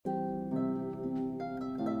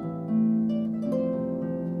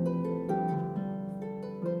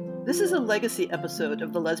This is a legacy episode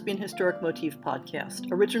of the Lesbian Historic Motif podcast,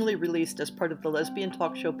 originally released as part of the Lesbian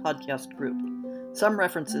Talk Show podcast group. Some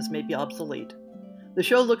references may be obsolete. The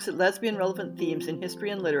show looks at lesbian-relevant themes in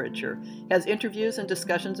history and literature, has interviews and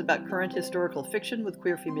discussions about current historical fiction with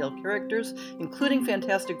queer female characters, including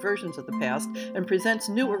fantastic versions of the past, and presents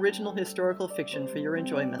new original historical fiction for your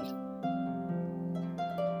enjoyment.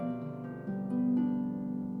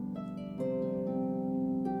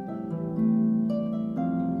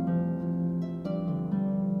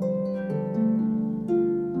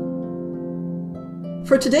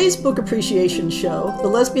 For today's book appreciation show, the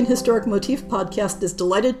Lesbian Historic Motif podcast is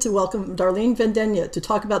delighted to welcome Darlene Vendegna to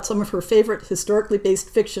talk about some of her favorite historically based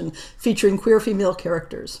fiction featuring queer female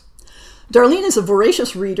characters. Darlene is a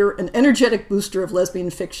voracious reader and energetic booster of lesbian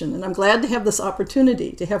fiction, and I'm glad to have this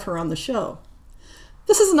opportunity to have her on the show.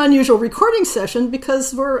 This is an unusual recording session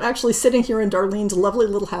because we're actually sitting here in Darlene's lovely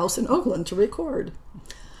little house in Oakland to record.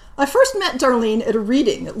 I first met Darlene at a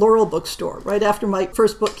reading at Laurel Bookstore right after my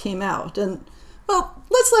first book came out, and well,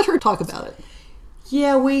 let's let her talk about it.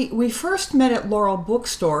 Yeah, we first met at Laurel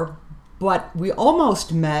Bookstore, but we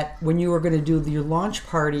almost met when you were going to do your launch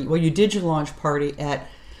party. Well, you did your launch party at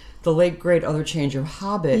the late great Other Change of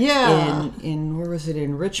Hobbit. Yeah. In where was it,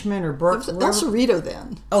 in Richmond or Berkeley? El Cerrito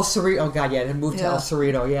then. El Cerrito, oh God, yeah, it moved to El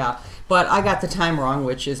Cerrito, yeah. But I got the time wrong,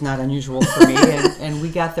 which is not unusual for me, and we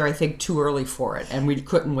got there, I think, too early for it, and we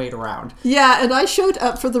couldn't wait around. Yeah, and I showed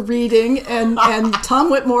up for the reading, and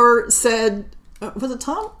Tom Whitmore said... was it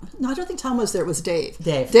Tom? No, I don't think Tom was there. It was Dave.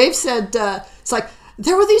 Dave said, it's like,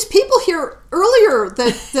 there were these people here earlier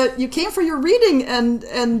that you came for your reading, and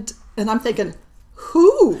I'm thinking,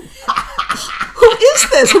 who? Who is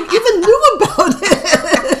this? Who even knew about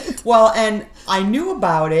it? Well, and I knew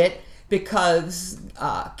about it because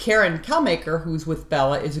Karen Kalmaker, who's with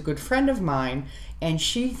Bella, is a good friend of mine, and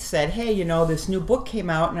she said, hey, you know, this new book came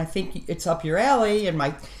out, and I think it's up your alley, and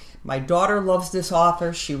my daughter loves this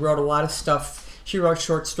author. She wrote a lot of stuff. She wrote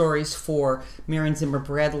short stories for Marion Zimmer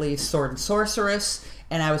Bradley's Sword and Sorceress.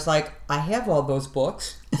 And I was like, I have all those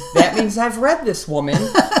books. That means I've read this woman.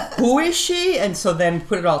 Who is she? And so then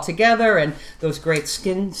put it all together. And those great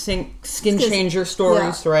skin changer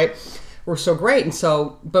stories, right, were so great. And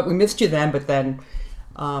so, but we missed you then. But then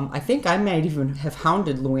I think I might even have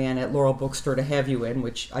hounded Luann at Laurel Bookstore to have you in,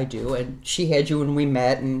 which I do. And she had you when we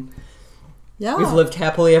met. And yeah. We've lived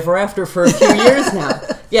happily ever after for a few years now.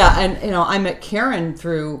 Yeah, and you know, I met Karen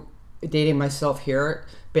through dating myself here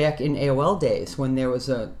back in AOL days when there was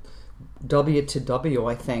a W to W,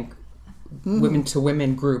 I think, women to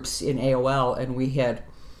women groups in AOL, and we had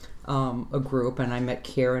a group, and I met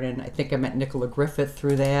Karen, and I think I met Nicola Griffith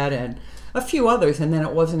through that, and a few others, and then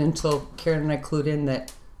it wasn't until Karen and I clued in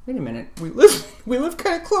that, wait a minute, we live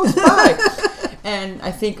kind of close by. And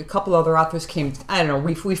I think a couple other authors came, I don't know,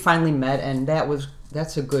 we finally met, and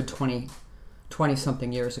that's a good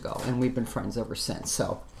 20-something years ago, and we've been friends ever since,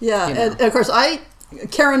 so. Yeah, you know. And of course,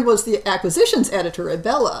 Karen was the acquisitions editor at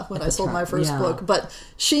Bella when I sold my first book, but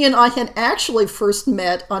she and I had actually first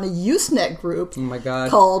met on a Usenet group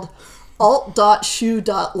called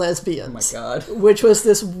alt.shoe.lesbians, which was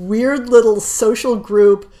this weird little social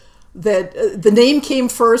group that the name came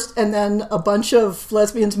first, and then a bunch of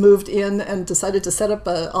lesbians moved in and decided to set up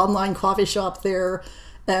an online coffee shop there,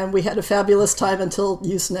 and we had a fabulous time until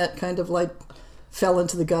Usenet kind of like fell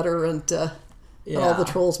into the gutter, and all the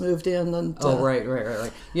trolls moved in. And right.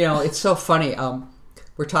 You know, it's so funny.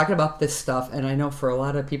 We're talking about this stuff, and I know for a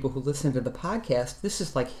lot of people who listen to the podcast, this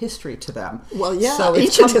is like history to them. Well, yeah, so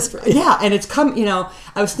ancient history. Yeah, and it's come. You know,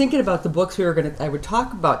 I was thinking about the books I would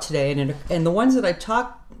talk about today, and the ones that I'm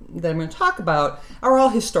going to talk about are all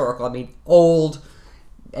historical. I mean, old,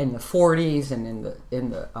 in the 40s, and in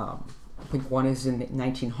the I think one is in the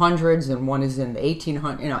 1900s and one is in the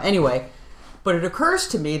 1800s. You know, anyway, but it occurs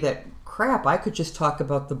to me that crap, I could just talk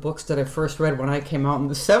about the books that I first read when I came out in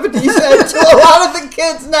the 70s, and to a lot of the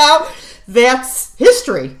kids now, that's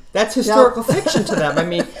history. That's historical fiction to them. I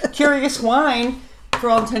mean, Curious Wine, for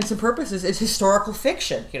all intents and purposes, is historical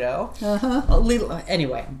fiction, you know?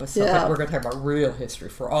 Anyway, but we're going to talk about real history.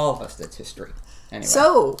 For all of us, that's history. Anyway.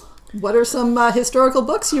 So, what are some historical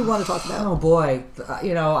books you want to talk about? Oh, boy.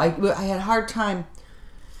 You know, I had a hard time.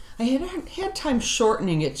 I had time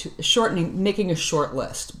making a short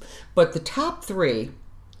list. But the top three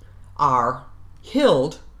are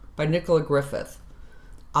Hild by Nicola Griffith.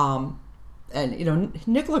 And, you know,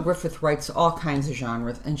 Nicola Griffith writes all kinds of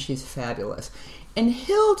genres, and she's fabulous. And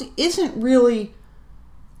Hild isn't really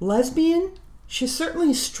lesbian. She's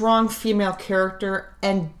certainly a strong female character,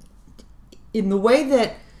 and in the way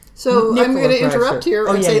that So I'm going to Nicola interrupt Greiser. here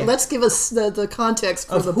and yeah, say, yeah. let's give us the context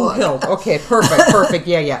for Of the who book. Hild. Okay, perfect.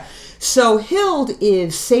 Yeah. So Hild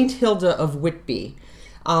is Saint Hilda of Whitby.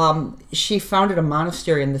 She founded a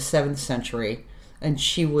monastery in the 7th century, and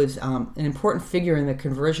she was an important figure in the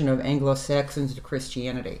conversion of Anglo-Saxons to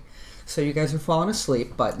Christianity. So you guys are falling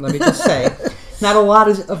asleep, but let me just say, not a lot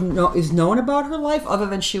is known about her life, other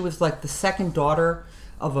than she was like the second daughter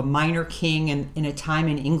of a minor king in a time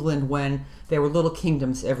in England when there were little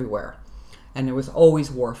kingdoms everywhere, and there was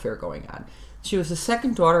always warfare going on. She was the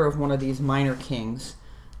second daughter of one of these minor kings,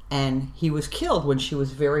 and he was killed when she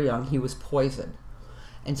was very young. He was poisoned.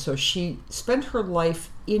 And so she spent her life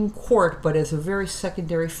in court, but as a very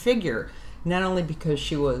secondary figure, not only because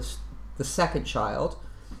she was the second child,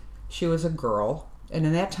 she was a girl. And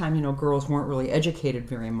in that time, girls weren't really educated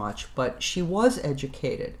very much, but she was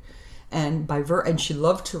educated. And and she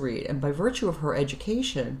loved to read. And by virtue of her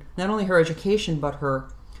education, not only her education, but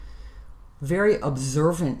her very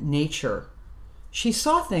observant nature, she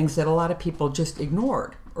saw things that a lot of people just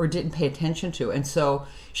ignored or didn't pay attention to. And so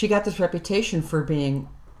she got this reputation for being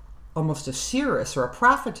almost a seeress or a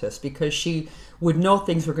prophetess, because she would know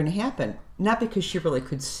things were going to happen. Not because she really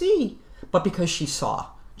could see, but because she saw,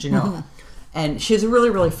 And she's a really,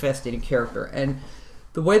 really fascinating character. And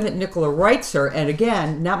the way that Nicola writes her, and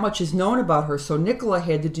again, not much is known about her, so Nicola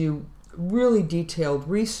had to do really detailed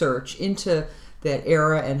research into that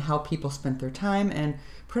era and how people spent their time, and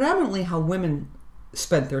predominantly how women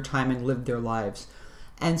spent their time and lived their lives.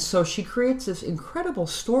 And so she creates this incredible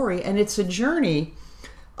story, and it's a journey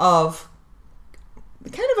of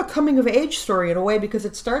kind of a coming-of-age story in a way, because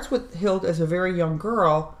it starts with Hild as a very young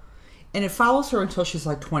girl, and it follows her until she's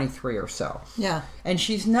like 23 or so. Yeah. And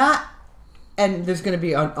she's not, and there's going to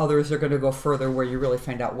be others that are going to go further where you really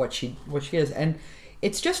find out what she is. And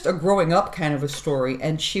it's just a growing up kind of a story,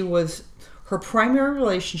 and her primary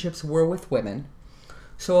relationships were with women.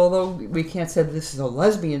 So although we can't say that this is a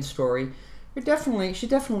lesbian story, she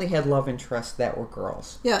definitely had love interests that were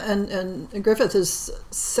girls. Yeah, and Griffith has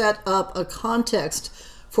set up a context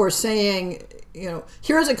for saying,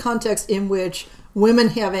 here is a context in which women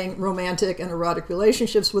having romantic and erotic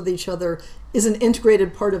relationships with each other is an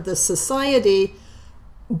integrated part of this society,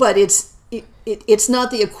 but it's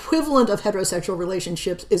not the equivalent of heterosexual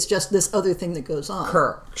relationships. It's just this other thing that goes on.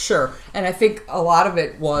 Sure. And I think a lot of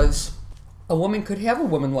it was a woman could have a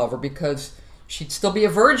woman lover because she'd still be a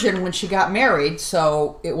virgin when she got married,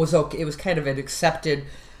 so it was okay. It was kind of an accepted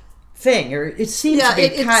thing, or it seemed to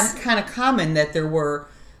be kind of common that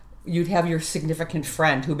you'd have your significant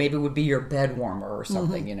friend who maybe would be your bed warmer or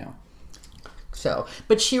something, So,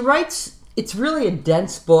 but she writes. It's really a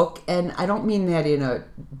dense book, and I don't mean that in a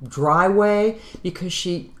dry way, because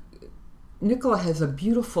Nicola has a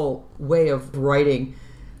beautiful way of writing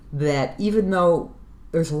that even though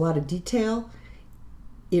there's a lot of detail,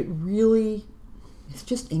 it's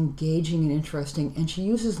just engaging and interesting, and she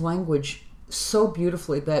uses language so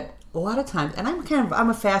beautifully that a lot of times, and I'm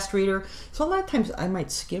a fast reader, so a lot of times I might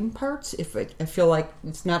skim parts if I feel like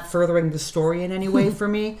it's not furthering the story in any way for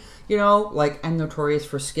me. Like I'm notorious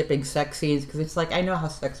for skipping sex scenes because it's like I know how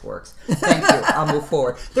sex works. Thank you. I'll move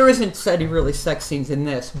forward. There isn't any really sex scenes in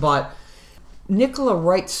this, but Nicola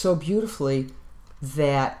writes so beautifully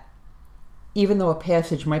that even though a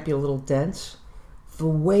passage might be a little dense, the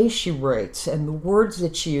way she writes and the words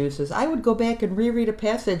that she uses, I would go back and reread a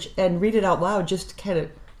passage and read it out loud just to kind of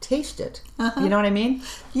taste it. You know what I mean?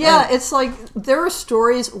 Yeah, it's like there are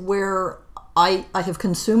stories where I have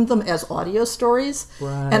consumed them as audio stories,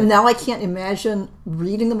 right. And now I can't imagine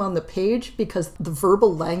reading them on the page because the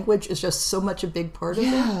verbal language is just so much a big part of it.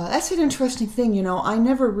 Yeah, that's an interesting thing. I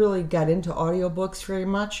never really got into audiobooks very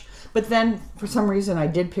much, but then for some reason I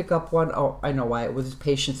did pick up one. Oh, I know why. It was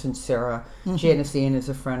Patience and Sarah. Janice Ian is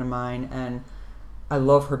a friend of mine, and I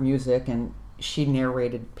love her music, and she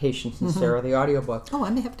narrated Patience and Sarah, the audiobook. Oh, I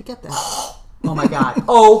may have to get that. Oh my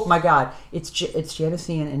God! It's Janice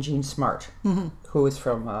Ian and Jean Smart, who is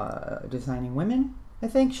from Designing Women. I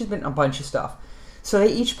think she's been in a bunch of stuff. So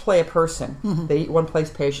they each play a person. One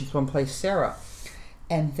plays Patience, one plays Sarah,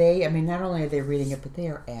 and not only are they reading it, but they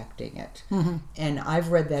are acting it. And I've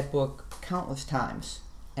read that book countless times,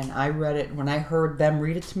 and I read it when I heard them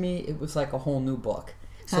read it to me. It was like a whole new book.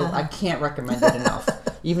 So I can't recommend it enough.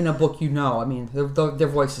 Even a book their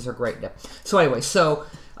voices are great. So anyway,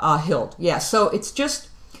 Hild. Yeah, so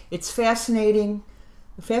it's fascinating.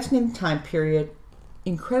 A fascinating time period,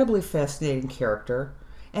 incredibly fascinating character,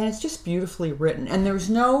 and it's just beautifully written. And we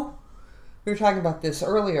were talking about this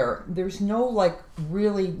earlier, there's no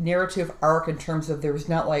really narrative arc in terms of it's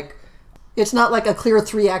not like a clear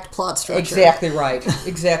 3-act plot structure.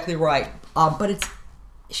 Exactly right. But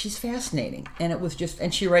she's fascinating. And it was just,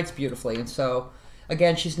 and she writes beautifully. And so,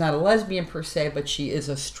 again, she's not a lesbian per se, but she is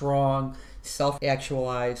a strong,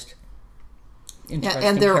 self-actualized,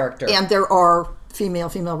 interesting character. And there are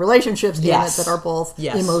female-female relationships in it that are both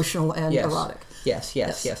emotional and yes. erotic.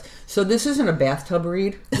 Yes. So this isn't a bathtub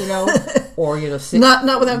read, or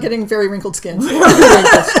not without getting very wrinkled skin.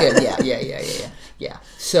 Wrinkled skin, yeah.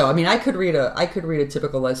 So I mean, I could read a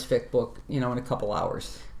typical lesfic book, in a couple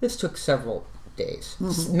hours. This took several days,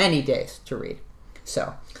 many days to read.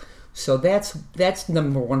 So that's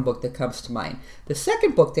number one book that comes to mind. The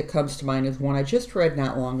second book that comes to mind is one I just read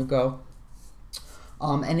not long ago.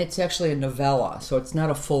 And it's actually a novella, so it's not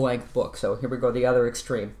a full-length book. So here we go, the other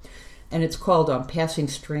extreme. And it's called Passing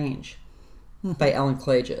Strange by Ellen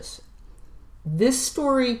Klages. This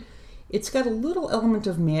story, it's got a little element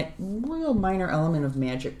of real minor element of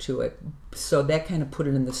magic to it. So that kind of put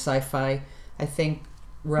it in the sci-fi, I think,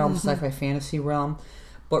 realm, sci-fi fantasy realm.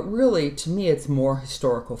 But really, to me, it's more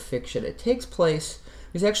historical fiction. It takes place,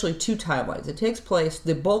 there's actually two timelines. It takes place,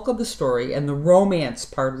 the bulk of the story and the romance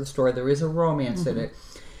part of the story, there is a romance in it,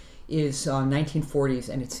 is 1940s,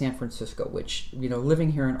 and it's San Francisco, which,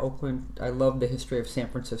 living here in Oakland, I love the history of San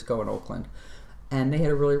Francisco and Oakland. And they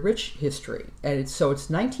had a really rich history. And it's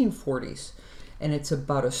 1940s, and it's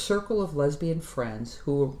about a circle of lesbian friends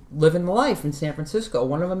who live in life in San Francisco.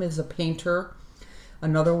 One of them is a painter,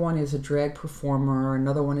 another one is a drag performer,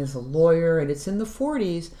 another one is a lawyer, and it's in the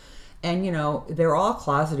 40s. And, they're all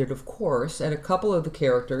closeted, of course, and a couple of the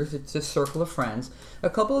characters, it's a circle of friends, a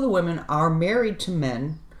couple of the women are married to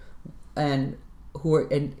men, and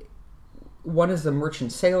one is a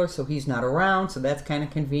merchant sailor, so he's not around, so that's kind of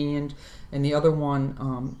convenient. And the other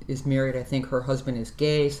one is married. I think her husband is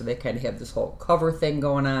gay, so they kind of have this whole cover thing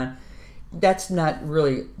going on. That's not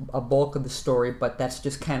really a bulk of the story, but that's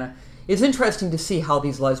just kind of, it's interesting to see how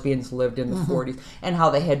these lesbians lived in the 40s and how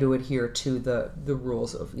they had to adhere to the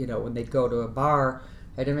rules of, when they'd go to a bar,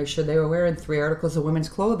 they had to make sure they were wearing 3 articles of women's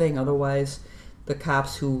clothing. Otherwise, the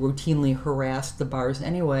cops who routinely harassed the bars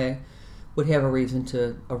anyway would have a reason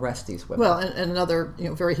to arrest these women. Well, and another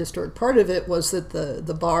very historic part of it was that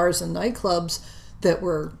the bars and nightclubs that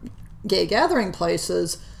were gay gathering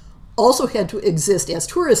places also had to exist as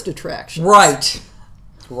tourist attractions.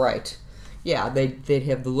 Right. Yeah, they'd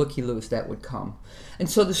have the looky-loos that would come. And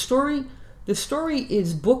so the story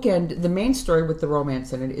is bookended, the main story with the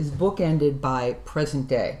romance in it is bookended by present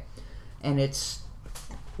day. And it's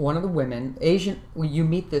one of the women, you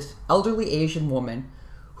meet this elderly Asian woman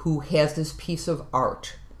who has this piece of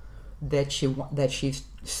art that she's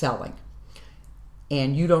selling.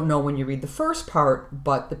 And you don't know when you read the first part,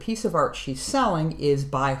 but the piece of art she's selling is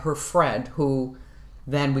by her friend, who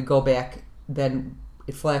then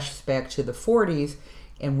it flashes back to the 40s,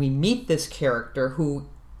 and we meet this character who,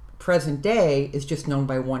 present day, is just known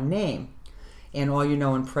by one name. And all they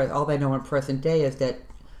know in present day is that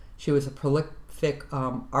she was a prolific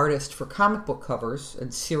artist for comic book covers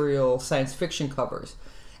and serial science fiction covers,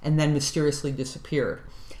 and then mysteriously disappeared.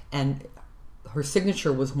 And her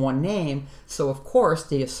signature was one name, so of course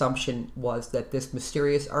the assumption was that this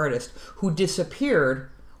mysterious artist who disappeared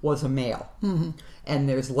was a male. And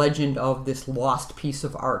there's legend of this lost piece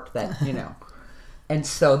of art that, And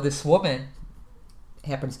so this woman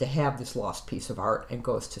happens to have this lost piece of art and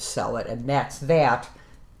goes to sell it, and that's that.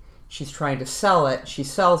 She's trying to sell it, she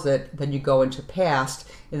sells it, then you go into past,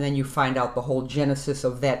 and then you find out the whole genesis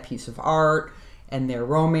of that piece of art, and their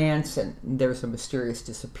romance, and there's a mysterious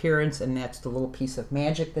disappearance, and that's the little piece of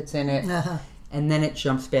magic that's in it. And then it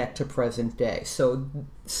jumps back to present day.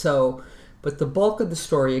 But the bulk of the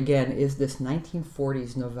story, again, is this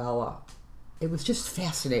 1940s novella. It was just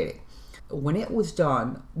fascinating. When it was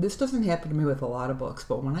done, this doesn't happen to me with a lot of books,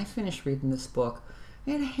 but when I finished reading this book,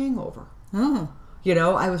 I had a hangover.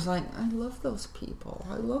 I was like, I love those people.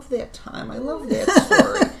 I love that time. I love that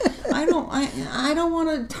story. I don't want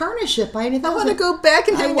to tarnish it by anything. I want to go back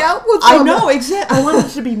and hang out with them. I know, exactly. I wanted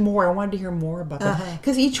it to be more. I wanted to hear more about that.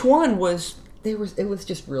 Because each one was... they were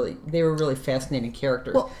really fascinating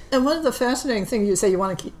characters. Well, and one of the fascinating things you say, you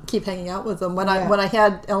want to keep hanging out with them. When I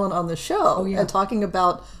had Ellen on the show and talking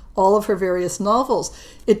about all of her various novels,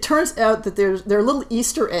 it turns out that there are little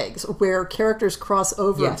Easter eggs where characters cross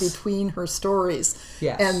over between her stories,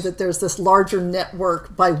 and that there's this larger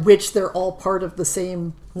network by which they're all part of the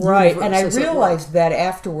same universe. And I realized that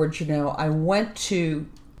afterwards. She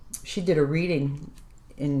did a reading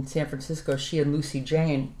in San Francisco, she and Lucy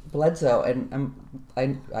Jane Bledsoe, and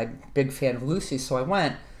I'm a big fan of Lucy, so I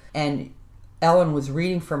went. And Ellen was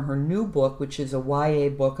reading from her new book, which is a YA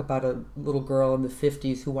book about a little girl in the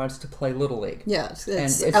 50s who wants to play Little League. Yeah,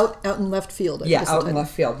 it's out in left field. Out in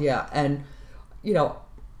left field, yeah. And,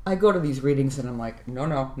 I go to these readings and I'm like,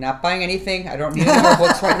 no, not buying anything. I don't need any more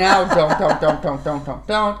books right now.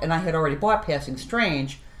 Don't. And I had already bought Passing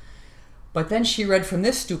Strange. But then she read from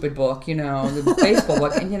this stupid book, the baseball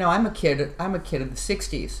book. And, I'm a kid of the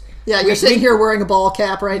 60s. Yeah, you're sitting here wearing a ball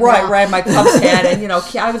cap right now. Right, my Cubs hat. And,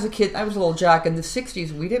 I was a kid. I was a little jock. In the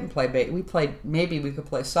 60s, we didn't play maybe we could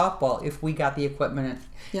play softball if we got the equipment.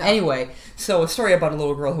 Yeah. Anyway, so a story about a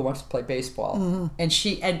little girl who wants to play baseball.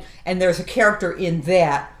 Mm-hmm. And there's a character in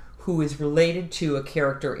that who is related to a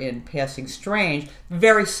character in Passing Strange,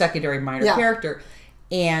 very secondary minor character.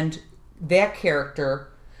 And that character,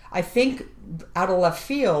 I think out in left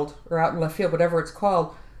field, whatever it's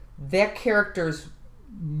called, that character's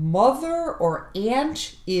mother or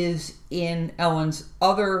aunt is in Ellen's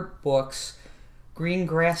other books, Green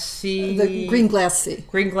Glass Sea. The Green Glass Sea.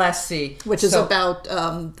 Green Glass Sea. Which is about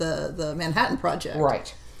the Manhattan Project.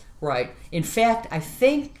 Right. In fact, I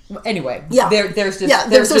think, anyway, there's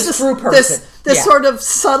this true person. This sort of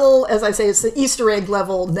subtle, as I say, it's the Easter egg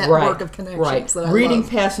level network of connections that I Reading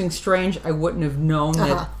love. Passing Strange, I wouldn't have known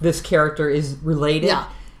that this character is related. Yeah.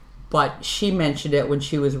 But she mentioned it when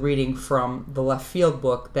she was reading from the left field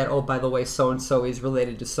book that, oh, by the way, so-and-so is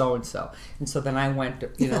related to so-and-so. And so then I went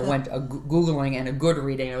Googling and a good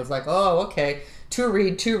reading. I was like, oh, okay, to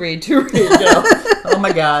read. Oh,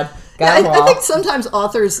 my God. I think sometimes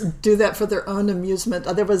authors do that for their own amusement.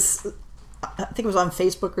 There was, I think it was on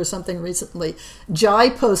Facebook or something recently,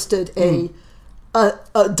 Jai posted a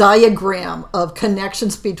diagram of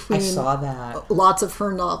connections between I saw that. Lots of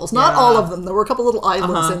her novels. Not all of them. There were a couple little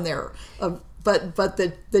islands in there. But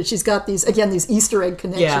that she's got these Easter egg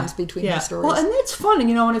connections between the stories. Well, and that's fun.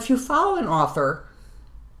 And if you follow an author,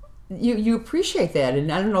 you appreciate that.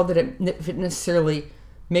 And I don't know that it necessarily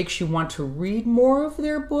makes you want to read more of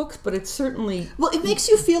their books, but it certainly... Well, it makes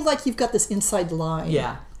you feel like you've got this inside line.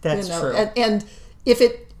 Yeah, that's true. And if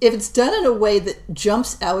it's done in a way that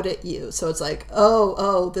jumps out at you, so it's like,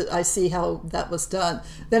 I see how that was done,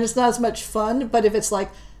 then it's not as much fun. But if it's like,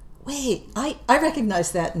 wait, I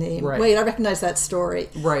recognize that name. Right. Wait, I recognize that story.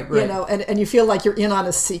 Right. And you feel like you're in on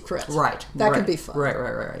a secret. Right. That can be fun.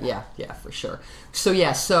 Right. Yeah, for sure. So,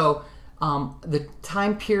 the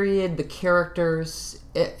time period, the characters,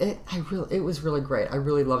 it was really great. I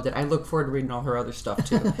really loved it. I look forward to reading all her other stuff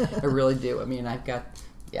too. I really do. I mean, I've got,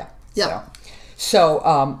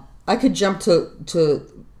 So I could jump to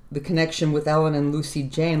the connection with Ellen and Lucy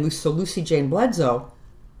Jane. So Lucy Jane Bledsoe,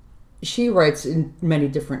 she writes in many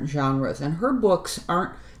different genres, and her books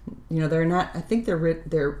aren't, they're not. I think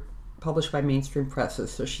they're published by mainstream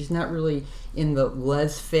presses. So she's not really in the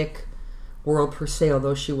lesfic world per se,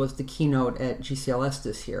 although she was the keynote at GCLS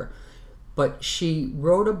this year. But she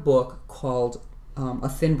wrote a book called A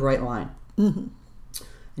Thin Bright Line. Mm-hmm.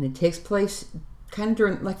 And it takes place kind of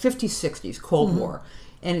during 50s, 60s, Cold War.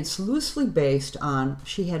 And it's loosely based on,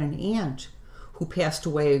 she had an aunt who passed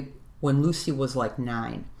away when Lucy was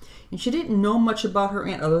 9. And she didn't know much about her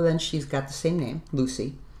aunt other than she's got the same name,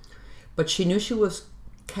 Lucy. But she knew she was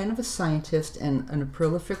kind of a scientist and a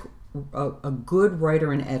prolific, a good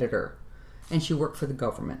writer and editor. And she worked for the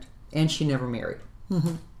government. And she never married.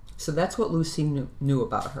 Mm-hmm. So that's what Lucy knew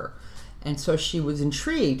about her. And so she was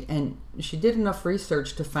intrigued, and she did enough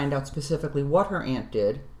research to find out specifically what her aunt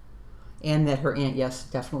did, and that her aunt, yes,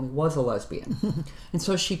 definitely was a lesbian. And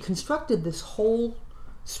so she constructed this whole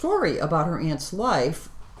story about her aunt's life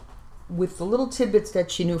with the little tidbits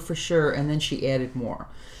that she knew for sure, and then she added more.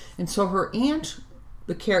 And so her aunt,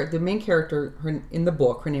 the main character in the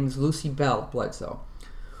book, her name is Lucy Bell Bledsoe.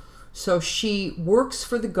 So she works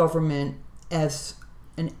for the government as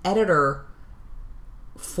an editor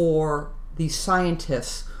for these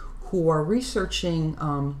scientists who are researching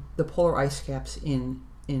the polar ice caps in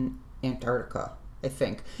Antarctica, I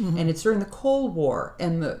think. Mm-hmm. And it's during the Cold War.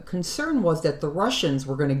 And the concern was that the Russians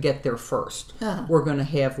were going to get there first. Uh-huh. We're going to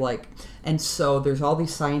have and so there's all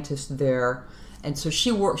these scientists there. And so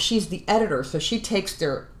she's the editor, so she takes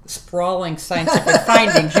their sprawling scientific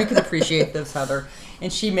findings, you can appreciate this, Heather,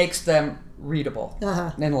 and she makes them readable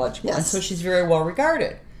and legible. Yes. And so she's very well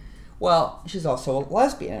regarded. Well, she's also a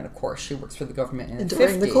lesbian, and of course she works for the government in the 50s.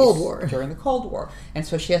 During the Cold War. And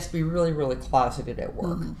so she has to be really, really closeted at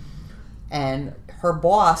work. Mm-hmm. And her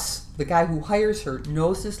boss, the guy who hires her,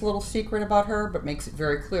 knows this little secret about her, but makes it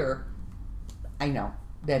very clear, I know,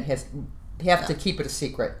 that you have to keep it a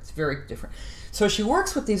secret. It's very different. So she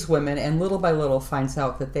works with these women, and little by little finds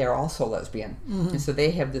out that they are also lesbian. Mm-hmm. And so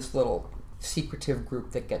they have this little secretive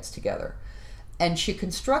group that gets together. And she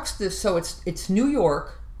constructs this, so it's New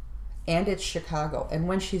York, and it's Chicago. And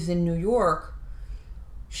when she's in New York,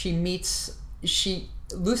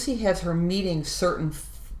 Lucy has her meeting certain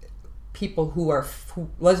people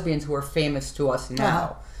lesbians who are famous to us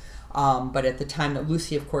now. But at the time that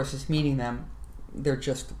Lucy, of course, is meeting them, they're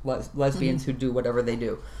just lesbians who do whatever they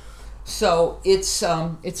do. So it's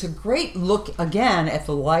a great look again at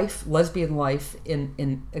the lesbian life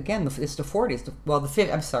in again it's the 40s.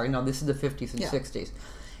 This is the 50s and 60s,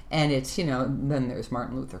 and it's then there's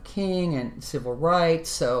Martin Luther King and civil rights.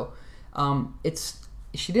 So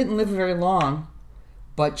she didn't live very long,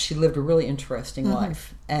 but she lived a really interesting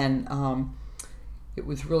life, and it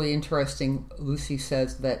was really interesting. Lucy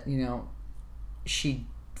says that she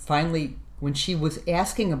finally, when she was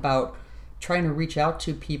asking about trying to reach out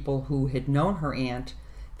to people who had known her aunt,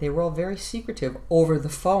 they were all very secretive over the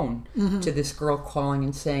phone to this girl calling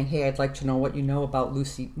and saying, "Hey, I'd like to know what you know about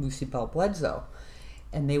Lucy Bell Bledsoe."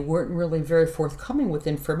 And they weren't really very forthcoming with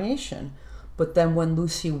information. But then when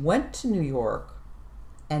Lucy went to New York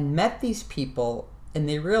and met these people, and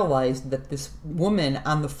they realized that this woman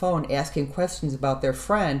on the phone asking questions about their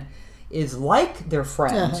friend is like their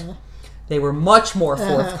friend, they were much more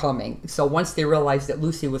forthcoming. So once they realized that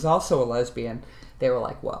Lucy was also a lesbian, they were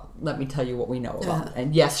like, well, let me tell you what we know about it.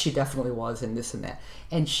 And yes, she definitely was, and this and that.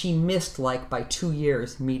 And she missed, by 2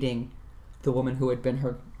 years, meeting the woman who had been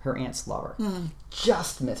her aunt's lover.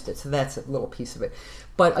 Just missed it. So that's a little piece of it.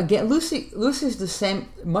 But again, Lucy's the same,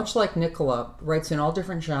 much like Nicola, writes in all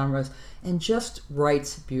different genres and just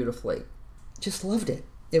writes beautifully. Just loved it.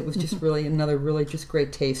 It was just really another really just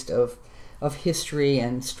great taste of history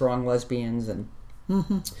and strong lesbians. And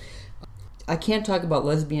I can't talk about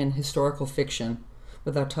lesbian historical fiction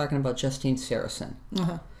without talking about Justine Saracen.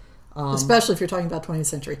 Especially if you're talking about 20th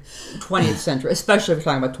century. 20th century, especially if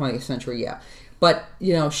you're talking about 20th century, yeah. But,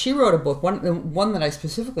 she wrote a book, one that I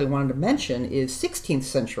specifically wanted to mention is 16th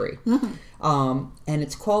century, and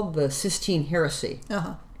it's called The Sistine Heresy.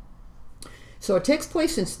 So it takes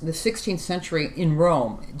place in the 16th century in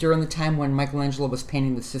Rome, during the time when Michelangelo was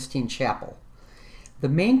painting the Sistine Chapel. The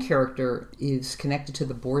main character is connected to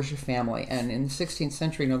the Borgia family, and in the 16th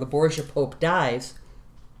century, the Borgia Pope dies,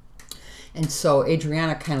 and so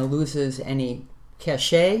Adriana kind of loses any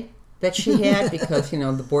cachet that she had because,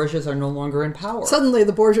 the Borgias are no longer in power. Suddenly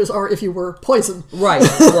the Borgias are, if you were, poison. Right,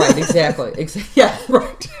 exactly. Yeah,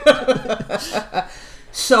 right.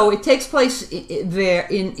 So it takes place there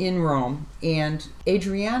in Rome, and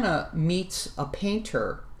Adriana meets a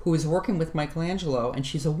painter who is working with Michelangelo, and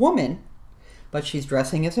she's a woman, but she's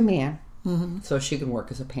dressing as a man, so she can work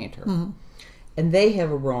as a painter. And they have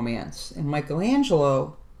a romance, and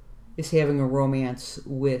Michelangelo is having a romance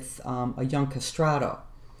with a young castrato.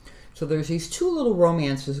 So there's these two little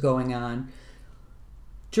romances going on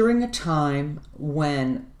during a time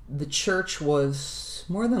when the church was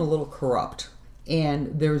more than a little corrupt.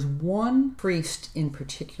 And there's one priest in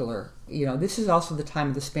particular, this is also the time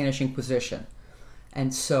of the Spanish Inquisition.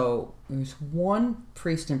 And so there's one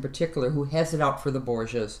priest in particular who has it out for the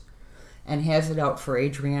Borgias and has it out for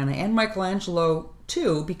Adriana and Michelangelo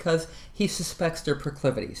too, because he suspects their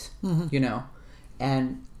proclivities,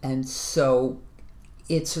 And so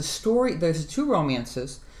it's a story. There's two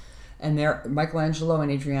romances, and Michelangelo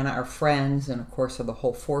and Adriana are friends, and of course, of the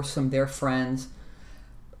whole foursome, they're friends.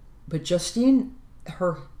 But Justine,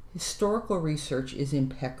 her historical research is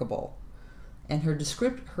impeccable, and her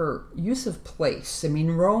use of place. I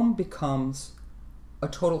mean, Rome becomes a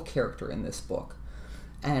total character in this book,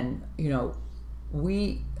 and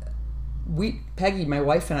Peggy, my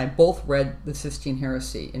wife, and I both read the Sistine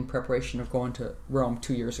Heresy in preparation of going to Rome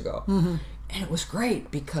 2 years ago. And it was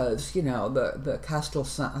great because, the Castel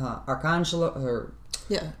Arcangelo, or...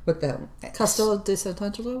 Yeah. What the... Castello di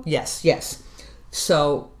Sant'Angelo? Yes.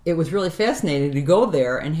 So it was really fascinating to go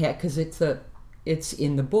there and because it's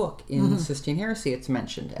in the book, in the Sistine Heresy it's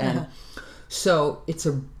mentioned. And so it's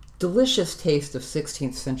a delicious taste of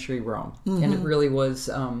 16th century Rome. And it really was,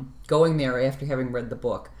 going there after having read the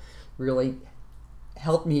book, really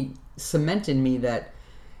helped me, cement in me that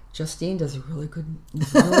Justine does really good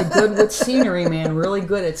with scenery, man. Really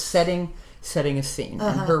good at setting a scene,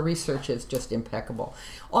 and her research is just impeccable.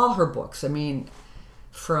 All her books, I mean,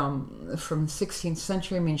 from the 16th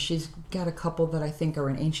century. I mean, she's got a couple that I think are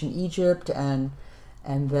in ancient Egypt, and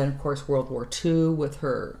then of course World War II with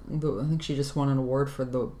her. I think she just won an award for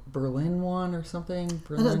the Berlin one or something.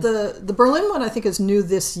 The Berlin one I think is new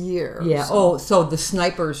this year. Yeah. So the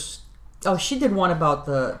snipers. Oh, she did one about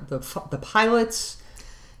the pilots.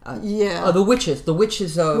 The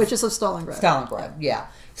witches of Stalingrad. Yeah.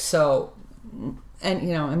 So,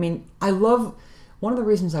 and I mean, I love, one of the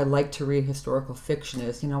reasons I like to read historical fiction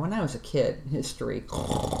is, when I was a kid, history, but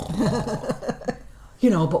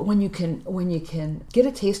when you can get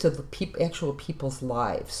a taste of the actual people's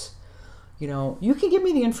lives, You can give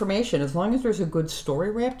me the information as long as there's a good story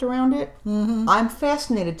wrapped around it. Mm-hmm. I'm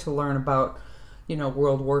fascinated to learn about,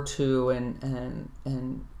 World War II and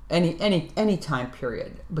any time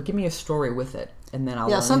period. But give me a story with it, and then I'll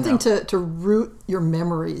learn, something to root your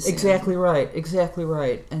memories. Exactly right.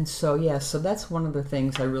 And so so that's one of the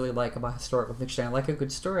things I really like about historical fiction. I like a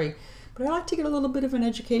good story, but I like to get a little bit of an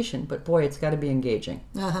education. But boy, it's got to be engaging.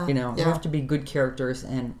 There have to be good characters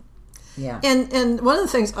and. Yeah. And one of the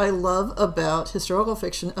things I love about historical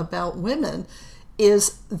fiction about women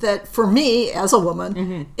is that for me as a woman,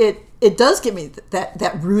 mm-hmm. it does give me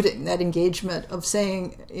that rooting, that engagement of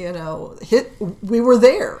saying, we were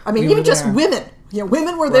there. I mean, even just women,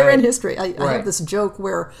 women were there in history. I have this joke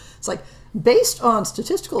where it's like, based on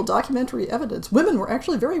statistical documentary evidence, women were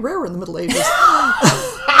actually very rare in the Middle Ages.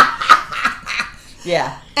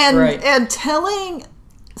 And telling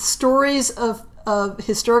stories of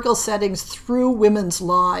historical settings through women's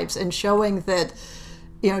lives and showing that,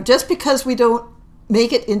 just because we don't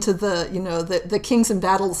make it into the Kings and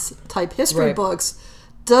Battles type history books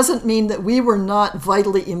doesn't mean that we were not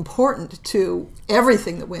vitally important to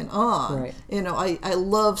everything that went on. Right. I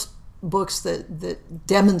love books that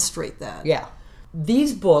demonstrate that. Yeah.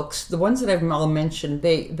 These books, the ones that I've all mentioned,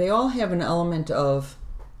 they all have an element of,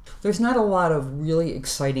 there's not a lot of really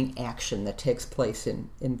exciting action that takes place in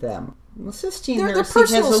them. Well, Sistine Heresy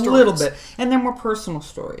has a little bit, and they're more personal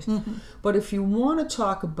stories. Mm-hmm. But if you want to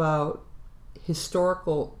talk about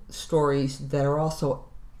historical stories that are also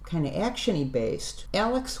kind of action-y based,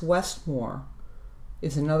 Alex Westmore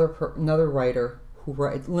is another writer who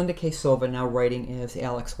writes. Linda K. Silva now writing as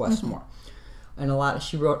Alex Westmore, and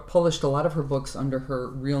she published a lot of her books under her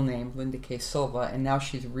real name, Linda K. Silva, and now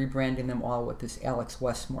she's rebranding them all with this Alex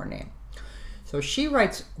Westmore name. So she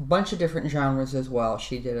writes a bunch of different genres as well.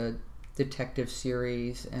 She did a detective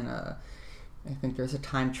series and I think there's a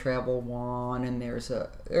time travel one, and there's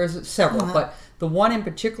several, but the one in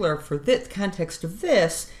particular for this context of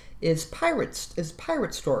this is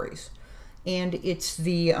pirate stories, and it's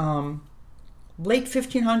the late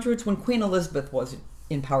 1500s when Queen Elizabeth was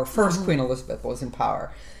in power. Queen Elizabeth was in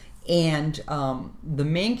power, and the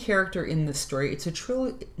main character in the story, it's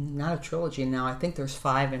not a trilogy now. I think there's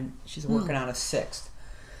 5, and she's working on a 6th.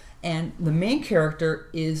 And the main character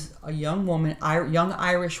is a young woman, young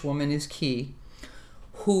Irish woman is key,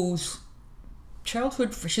 whose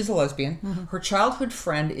she's a lesbian. Mm-hmm. Her childhood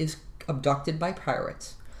friend is abducted by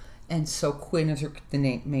pirates. And so Quinn is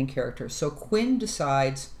the main character. So Quinn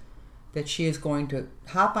decides that she is going to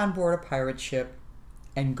hop on board a pirate ship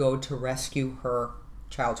and go to rescue her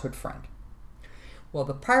childhood friend. Well,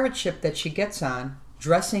 the pirate ship that she gets on,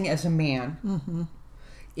 dressing as a man, mm-hmm.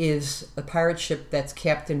 is a pirate ship that's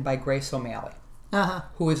captained by Grace O'Malley,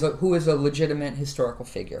 who is a legitimate historical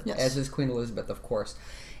figure, as is Queen Elizabeth, of course.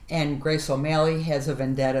 And Grace O'Malley has a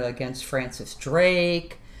vendetta against Francis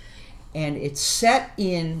Drake, and it's set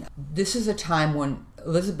in, this is a time when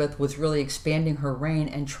Elizabeth was really expanding her reign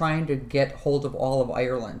and trying to get hold of all of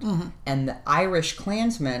Ireland. Mm-hmm. And the Irish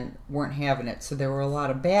clansmen weren't having it, so there were a lot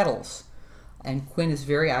of battles. And Quinn is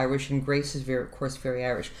very Irish, and Grace is of course, very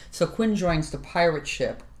Irish. So Quinn joins the pirate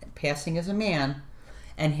ship, passing as a man,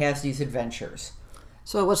 and has these adventures.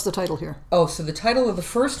 So what's the title here? Oh, so the title of the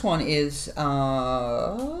first one is The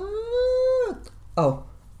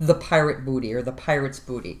Pirate Booty, or The Pirate's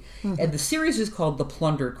Booty. Mm-hmm. And the series is called The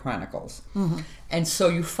Plundered Chronicles. Mm-hmm. And so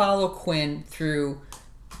you follow Quinn through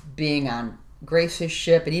being on Grace's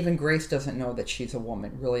ship, and even Grace doesn't know that she's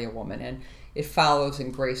really a woman. And it follows,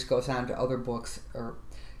 and Grace goes on to other books, or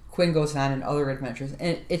Quinn goes on in other adventures.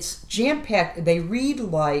 And it's jam-packed. They read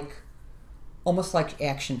almost like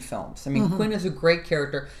action films. I mean, mm-hmm. Quinn is a great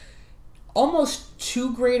character. Almost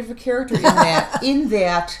too great of a character in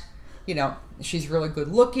that, she's really good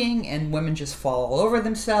looking, and women just fall all over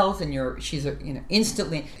themselves, and she's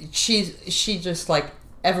instantly, she just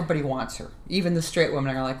everybody wants her. Even the straight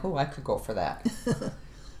women are like, oh, I could go for that.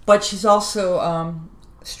 But she's also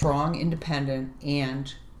strong, independent,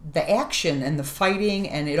 and the action and the fighting,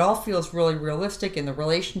 and it all feels really realistic, and the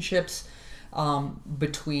relationships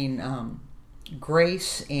between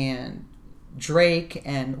Grace and Drake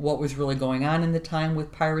and what was really going on in the time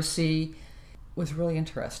with piracy was really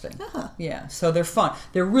interesting. Uh-huh. Yeah, so they're fun.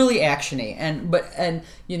 They're really actiony, and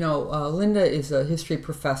Linda is a history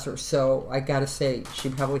professor, so I got to say she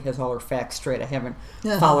probably has all her facts straight. I haven't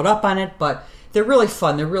followed up on it, but they're really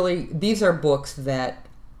fun. These are books that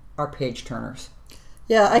are page turners.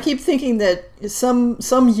 Yeah, I keep thinking that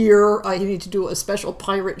some year I need to do a special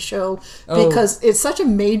pirate show because it's such a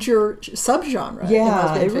major subgenre.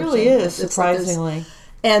 Yeah, it really is, surprisingly.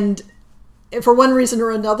 And for one reason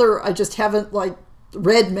or another, I just haven't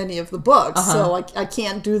read many of the books, so I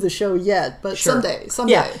can't do the show yet. But someday.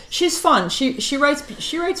 Yeah, she's fun. She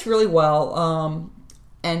writes really well,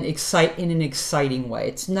 and in an exciting way.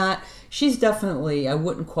 It's not. She's definitely. I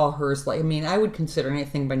wouldn't call hers like. I mean, I would consider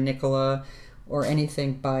anything by Nicola or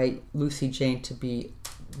anything by Lucy Jane to be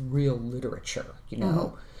real literature. You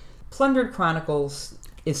know, Plundered Chronicles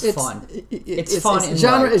is fun. It's fun and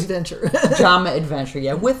genre light. adventure. Genre adventure,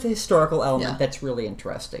 yeah, with the historical element that's really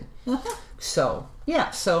interesting. So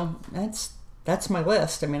that's my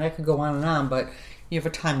list. I mean, I could go on and on, but you have a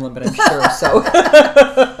time limit, I'm sure. So,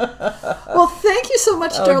 well, thank you so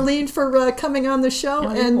much, Darlene, for coming on the show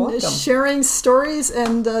and welcome. Sharing stories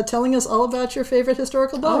and telling us all about your favorite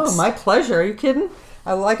historical books. Oh, my pleasure. Are you kidding?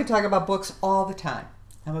 I like to talk about books all the time.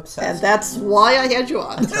 I'm obsessed. And that's why I had you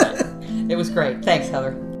on. That's right. It was great. Thanks,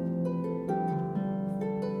 Heather.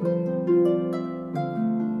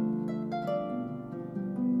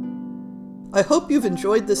 I hope you've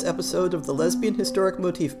enjoyed this episode of the Lesbian Historic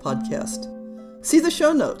Motif podcast. See the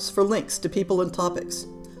show notes for links to people and topics.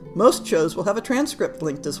 Most shows will have a transcript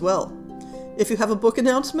linked as well. If you have a book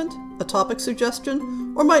announcement, a topic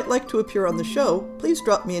suggestion, or might like to appear on the show, please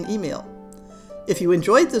drop me an email. If you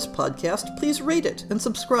enjoyed this podcast, please rate it and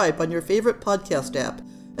subscribe on your favorite podcast app,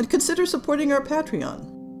 and consider supporting our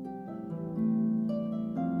Patreon.